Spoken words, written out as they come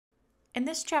In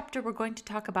this chapter, we're going to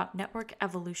talk about network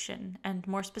evolution, and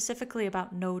more specifically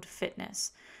about node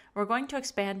fitness. We're going to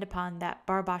expand upon that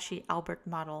Barabasi-Albert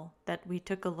model that we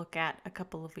took a look at a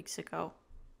couple of weeks ago.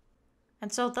 And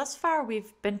so thus far,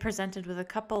 we've been presented with a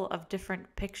couple of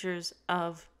different pictures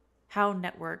of how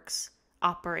networks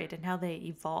operate and how they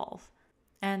evolve.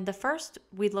 And the first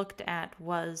we looked at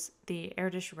was the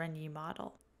Erdős-Rényi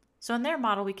model. So in their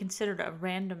model, we considered a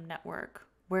random network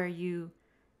where you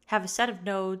have a set of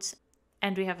nodes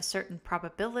and we have a certain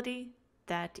probability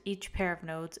that each pair of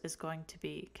nodes is going to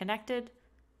be connected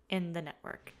in the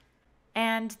network.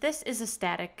 And this is a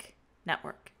static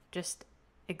network, just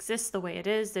exists the way it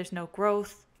is. There's no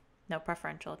growth, no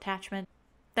preferential attachment.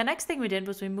 The next thing we did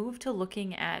was we moved to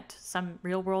looking at some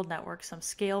real-world networks, some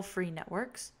scale-free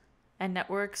networks, and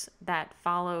networks that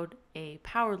followed a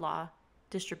power law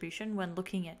distribution when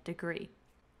looking at degree.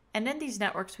 And in these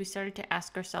networks, we started to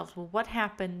ask ourselves, well, what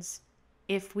happens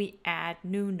if we add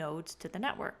new nodes to the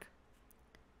network?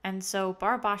 And so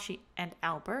Barabasi and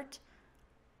Albert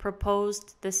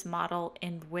proposed this model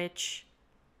in which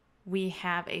we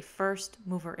have a first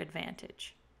mover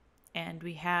advantage. And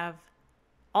we have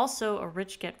also a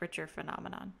rich get richer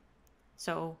phenomenon.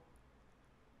 So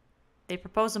they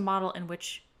propose a model in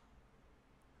which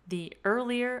the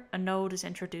earlier a node is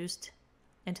introduced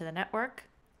into the network,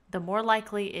 the more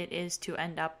likely it is to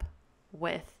end up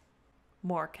with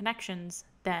more connections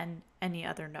than any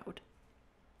other node.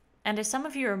 And as some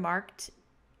of you remarked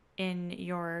in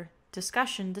your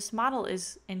discussion, this model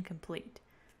is incomplete,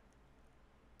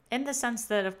 in the sense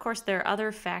that, of course, there are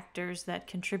other factors that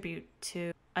contribute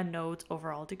to a node's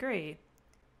overall degree.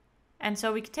 And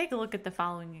so we could take a look at the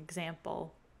following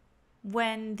example.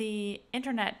 When the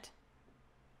internet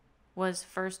was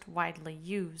first widely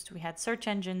used, we had search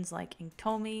engines like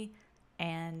Inktomi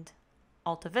and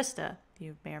Alta Vista,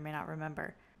 you may or may not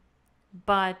remember.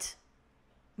 But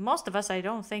most of us, I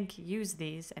don't think, use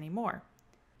these anymore.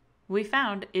 What we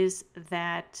found is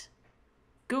that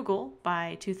Google,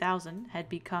 by 2000, had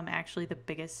become actually the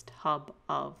biggest hub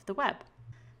of the web.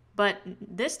 But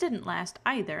this didn't last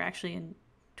either. Actually, in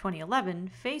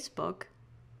 2011, Facebook,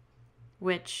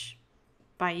 which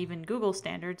by even Google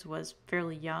standards was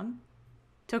fairly young,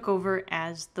 took over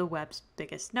as the web's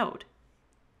biggest node.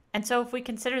 And so if we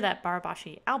consider that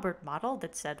Barabasi-Albert model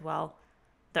that said, well,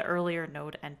 the earlier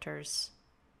node enters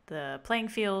the playing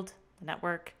field, the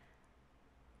network,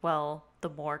 well, the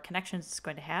more connections it's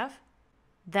going to have,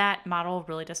 that model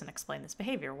really doesn't explain this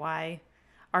behavior. Why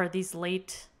are these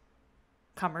late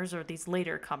comers, or these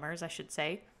later comers, I should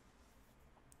say,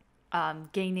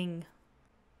 gaining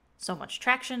so much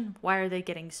traction? Why are they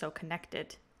getting so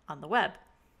connected on the web?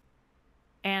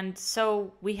 And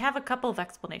so we have a couple of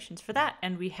explanations for that,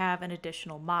 and we have an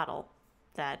additional model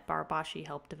that Barabasi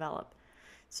helped develop.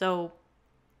 So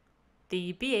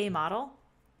the BA model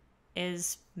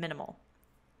is minimal.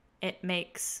 It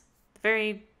makes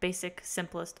very basic,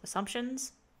 simplest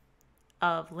assumptions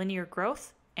of linear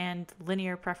growth and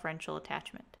linear preferential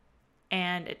attachment.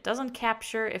 And it doesn't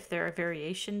capture if there are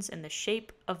variations in the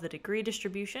shape of the degree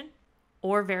distribution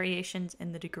or variations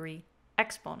in the degree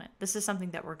exponent. This is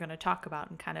something that we're going to talk about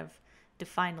and kind of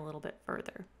define a little bit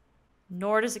further.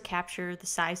 Nor does it capture the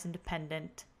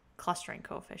size-independent clustering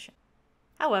coefficient.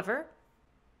 However,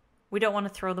 we don't want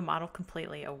to throw the model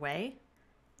completely away.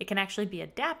 It can actually be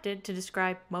adapted to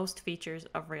describe most features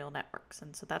of real networks,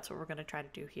 and so that's what we're going to try to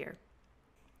do here.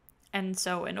 And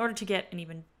so in order to get an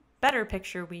even better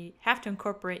picture, we have to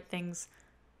incorporate things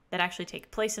that actually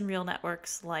take place in real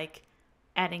networks, like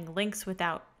adding links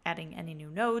without adding any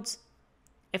new nodes.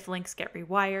 If links get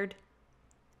rewired,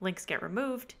 links get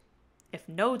removed. If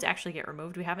nodes actually get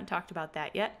removed, we haven't talked about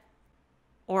that yet.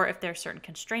 Or if there are certain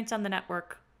constraints on the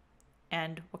network,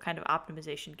 and what kind of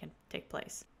optimization can take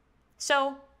place.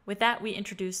 So with that, we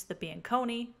introduce the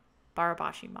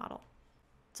Bianconi-Barabasi model.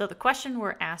 So the question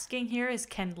we're asking here is,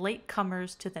 can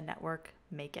latecomers to the network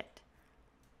make it?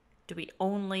 Do we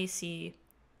only see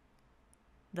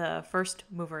the first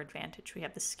mover advantage? We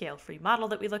have the scale-free model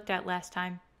that we looked at last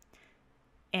time.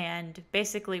 And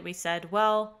basically we said,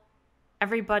 well,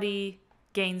 everybody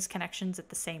gains connections at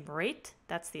the same rate.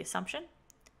 That's the assumption.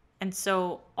 And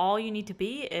so all you need to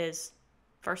be is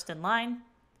first in line,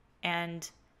 and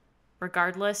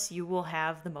regardless, you will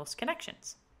have the most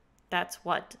connections. That's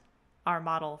what our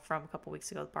model from a couple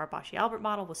weeks ago, the Barabasi-Albert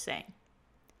model, was saying.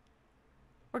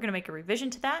 We're going to make a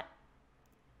revision to that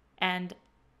and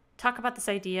talk about this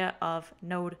idea of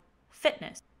node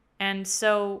fitness. And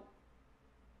so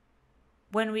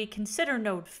when we consider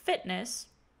node fitness,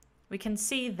 we can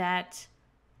see that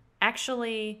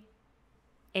actually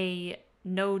a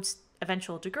node's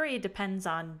eventual degree depends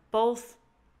on both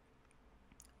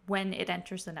when it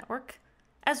enters the network,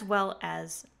 as well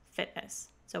as fitness.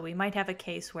 So we might have a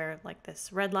case where, like,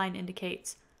 this red line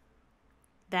indicates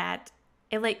that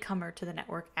a latecomer to the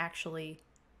network actually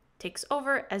takes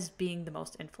over as being the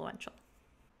most influential.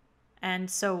 And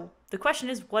so the question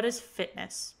is, what is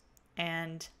fitness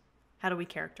and how do we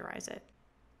characterize it?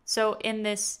 So in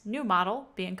this new model,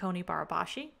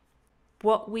 Bianconi-Barabasi,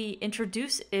 what we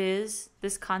introduce is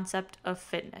this concept of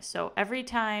fitness. So every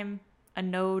time a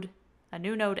new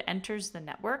node enters the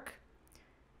network,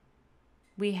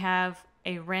 we have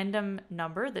a random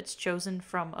number that's chosen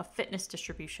from a fitness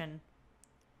distribution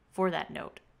for that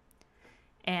node.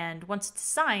 And once it's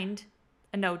assigned,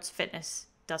 a node's fitness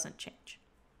doesn't change.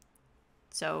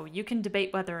 So you can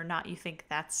debate whether or not you think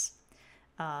that's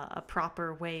a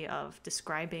proper way of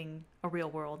describing a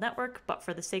real-world network, but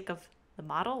for the sake of the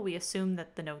model, we assume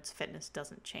that the node's fitness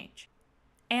doesn't change.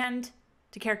 And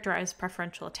to characterize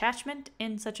preferential attachment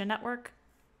in such a network,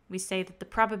 we say that the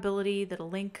probability that a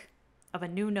link of a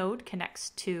new node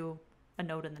connects to a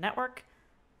node in the network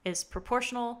is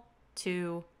proportional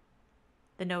to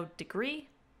the node degree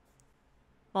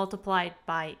multiplied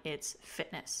by its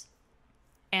fitness.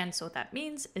 And so what that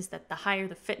means is that the higher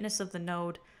the fitness of the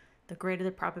node, the greater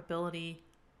the probability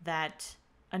that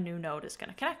a new node is going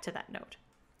to connect to that node.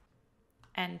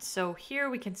 And so here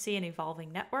we can see an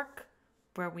evolving network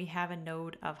where we have a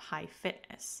node of high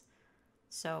fitness.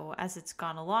 So as it's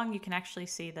gone along, you can actually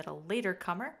see that a later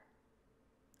comer,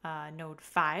 node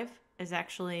 5, is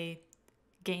actually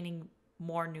gaining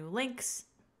more new links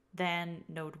than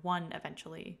node 1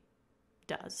 eventually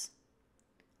does.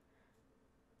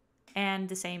 And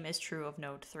the same is true of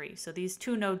node 3. So these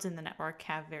two nodes in the network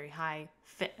have very high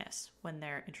fitness when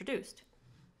they're introduced.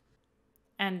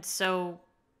 And so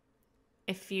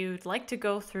if you'd like to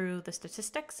go through the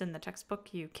statistics in the textbook,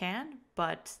 you can,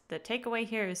 but the takeaway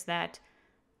here is that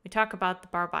we talk about the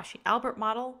Barabasi-Albert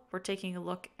model. We're taking a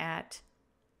look at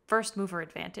first mover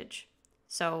advantage.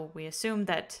 So we assume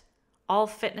that all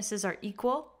fitnesses are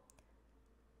equal,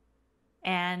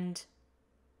 and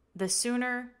the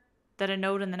sooner that a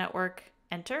node in the network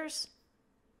enters,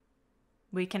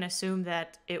 we can assume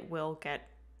that it will get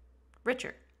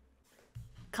richer.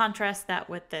 Contrast that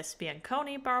with this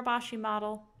Bianconi-Barabasi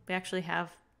model. We actually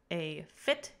have a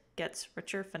fit gets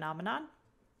richer phenomenon.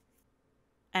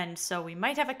 And so we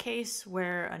might have a case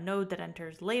where a node that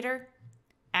enters later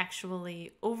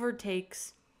actually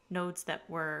overtakes nodes that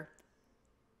were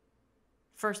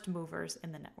first movers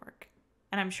in the network.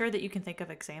 And I'm sure that you can think of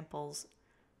examples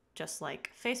just like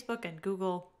Facebook and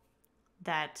Google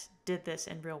that did this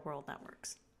in real-world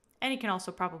networks. And you can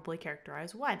also probably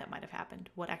characterize why that might have happened,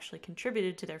 what actually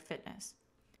contributed to their fitness.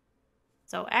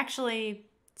 So actually,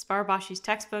 it's Barabasi's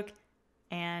textbook,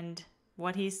 and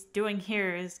what he's doing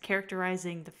here is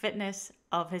characterizing the fitness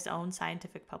of his own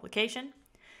scientific publication.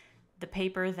 The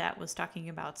paper that was talking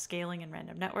about scaling in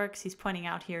random networks, he's pointing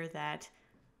out here that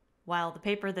while the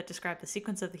paper that described the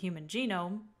sequence of the human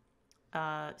genome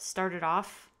started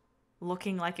off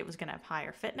looking like it was going to have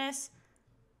higher fitness,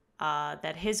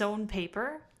 that his own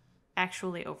paper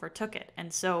actually overtook it.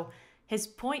 And so his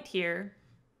point here,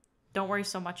 don't worry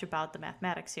so much about the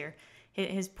mathematics here,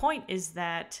 his point is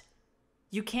that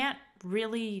you can't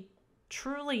really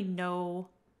truly know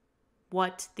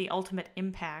what the ultimate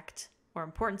impact or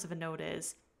importance of a node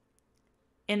is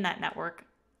in that network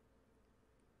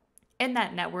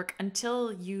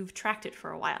until you've tracked it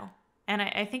for a while. And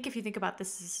I think if you think about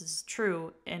this, this is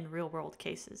true in real-world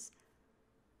cases.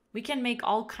 We can make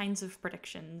all kinds of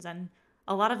predictions, and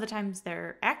a lot of the times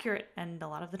they're accurate, and a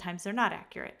lot of the times they're not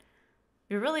accurate.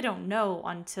 We really don't know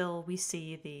until we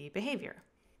see the behavior.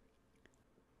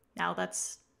 Now,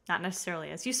 that's not necessarily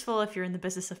as useful if you're in the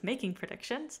business of making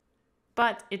predictions,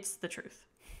 but it's the truth.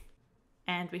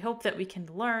 And we hope that we can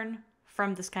learn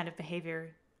from this kind of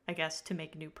behavior, I guess, to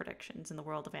make new predictions in the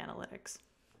world of analytics.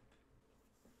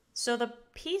 So the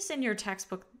piece in your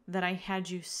textbook that I had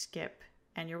you skip,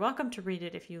 and you're welcome to read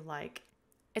it if you like,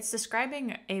 it's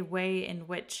describing a way in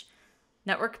which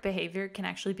network behavior can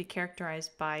actually be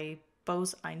characterized by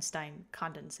Bose-Einstein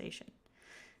condensation.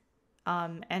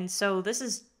 And so this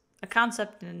is a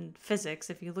concept in physics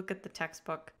if you look at the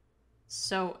textbook.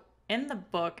 So in the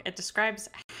book, it describes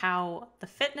how the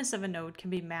fitness of a node can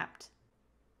be mapped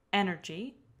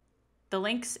energy, the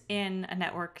links in a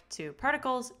network to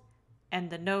particles, and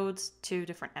the nodes to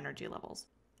different energy levels.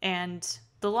 And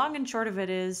the long and short of it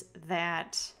is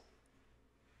that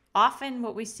often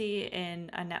what we see in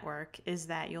a network is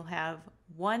that you'll have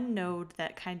one node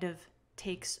that kind of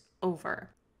takes over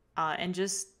and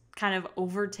just kind of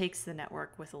overtakes the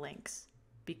network with links,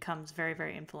 becomes very,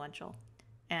 very influential.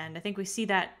 And I think we see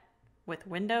that with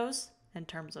Windows in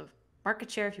terms of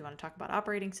market share, if you want to talk about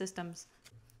operating systems.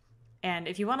 And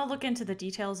if you want to look into the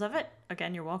details of it,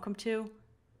 again, you're welcome to.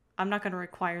 I'm not going to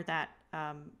require that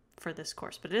for this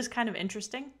course, but it is kind of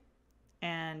interesting.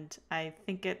 And I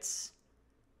think it's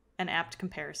an apt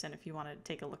comparison if you want to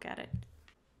take a look at it.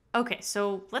 Okay,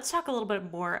 so let's talk a little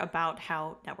bit more about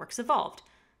how networks evolved.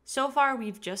 So far,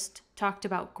 we've just talked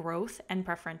about growth and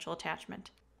preferential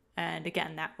attachment. And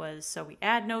again, that was so we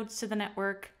add nodes to the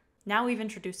network. Now we've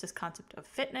introduced this concept of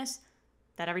fitness,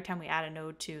 that every time we add a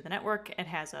node to the network, it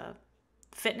has a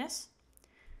fitness.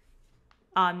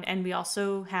 And we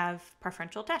also have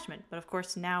preferential attachment, but of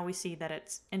course now we see that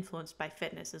it's influenced by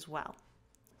fitness as well.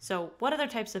 So what other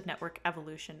types of network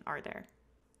evolution are there?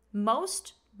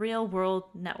 Most real-world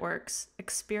networks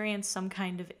experience some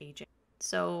kind of aging.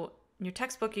 So in your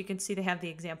textbook, you can see they have the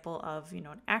example of, an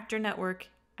actor network.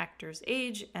 Actors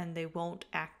age and they won't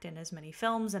act in as many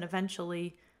films, and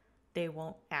eventually they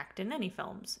won't act in any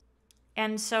films.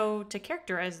 And so to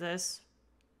characterize this,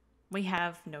 we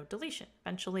have node deletion.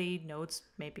 Eventually nodes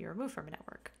may be removed from a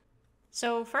network.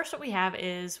 So first what we have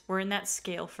is we're in that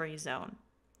scale-free zone.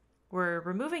 We're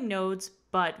removing nodes,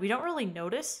 but we don't really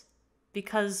notice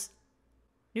because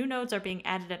new nodes are being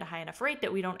added at a high enough rate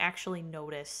that we don't actually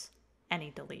notice any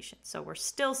deletion. So we're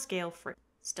still scale-free,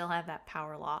 still have that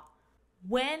power law.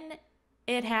 When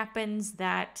it happens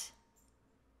that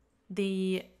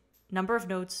the number of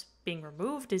nodes being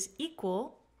removed is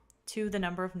equal to the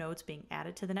number of nodes being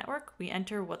added to the network, we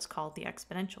enter what's called the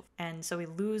exponential. And so we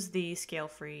lose the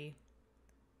scale-free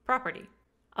property.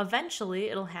 Eventually,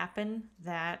 it'll happen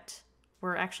that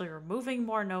we're actually removing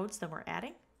more nodes than we're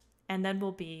adding, and then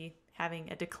we'll be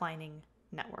having a declining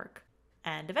network.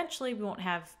 And eventually, we won't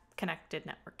have connected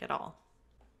network at all.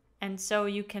 And so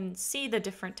you can see the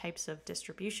different types of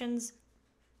distributions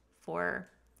for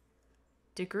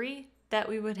degree that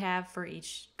we would have for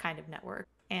each kind of network.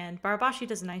 And Barabasi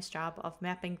does a nice job of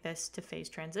mapping this to phase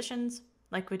transitions,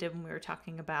 like we did when we were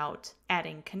talking about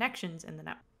adding connections in the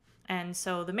network. And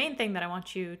so the main thing that I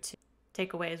want you to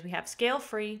take away is we have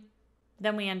scale-free,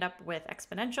 then we end up with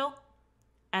exponential,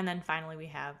 and then finally we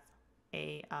have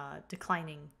a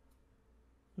declining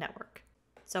network.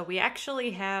 So we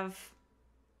actually have,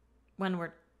 when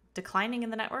we're declining in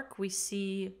the network, we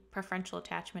see preferential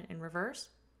attachment in reverse.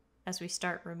 As we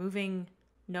start removing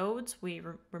nodes, we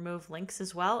remove links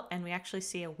as well, and we actually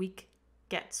see a weak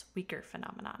gets weaker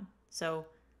phenomenon. So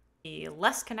the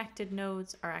less connected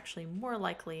nodes are actually more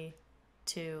likely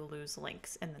to lose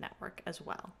links in the network as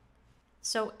well.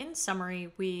 So in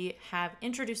summary, we have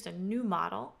introduced a new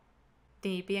model,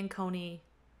 the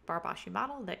Bianconi-Barabasi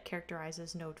model, that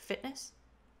characterizes node fitness.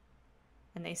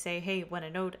 And they say, hey, when a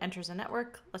node enters a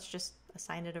network, let's just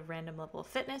assign it a random level of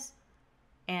fitness.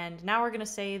 And now we're going to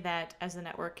say that as the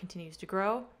network continues to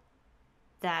grow,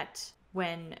 that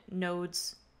when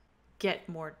nodes get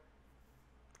more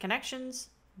connections,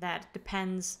 that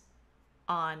depends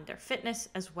on their fitness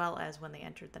as well as when they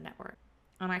entered the network.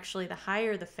 And actually, the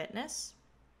higher the fitness,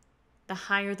 the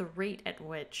higher the rate at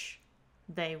which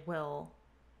they will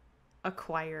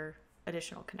acquire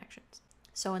additional connections.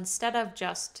 So instead of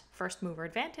just first mover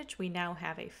advantage, we now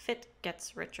have a fit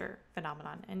gets richer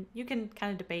phenomenon. And you can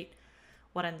kind of debate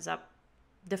what ends up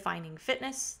defining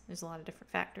fitness. There's a lot of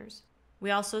different factors.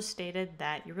 We also stated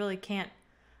that you really can't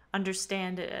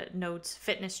understand a node's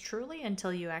fitness truly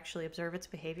until you actually observe its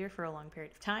behavior for a long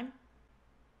period of time.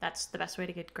 That's the best way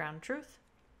to get ground truth.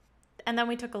 And then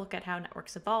we took a look at how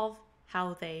networks evolve,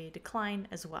 how they decline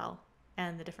as well,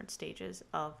 and the different stages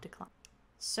of decline.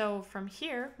 So from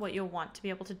here, what you'll want to be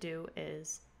able to do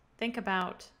is think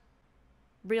about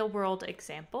real-world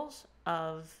examples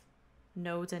of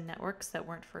nodes and networks that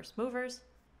weren't first movers,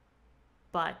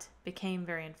 but became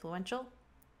very influential,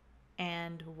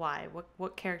 and why,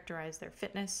 what characterized their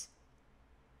fitness,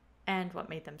 and what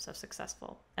made them so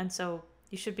successful. And so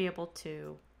you should be able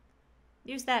to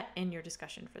use that in your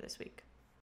discussion for this week.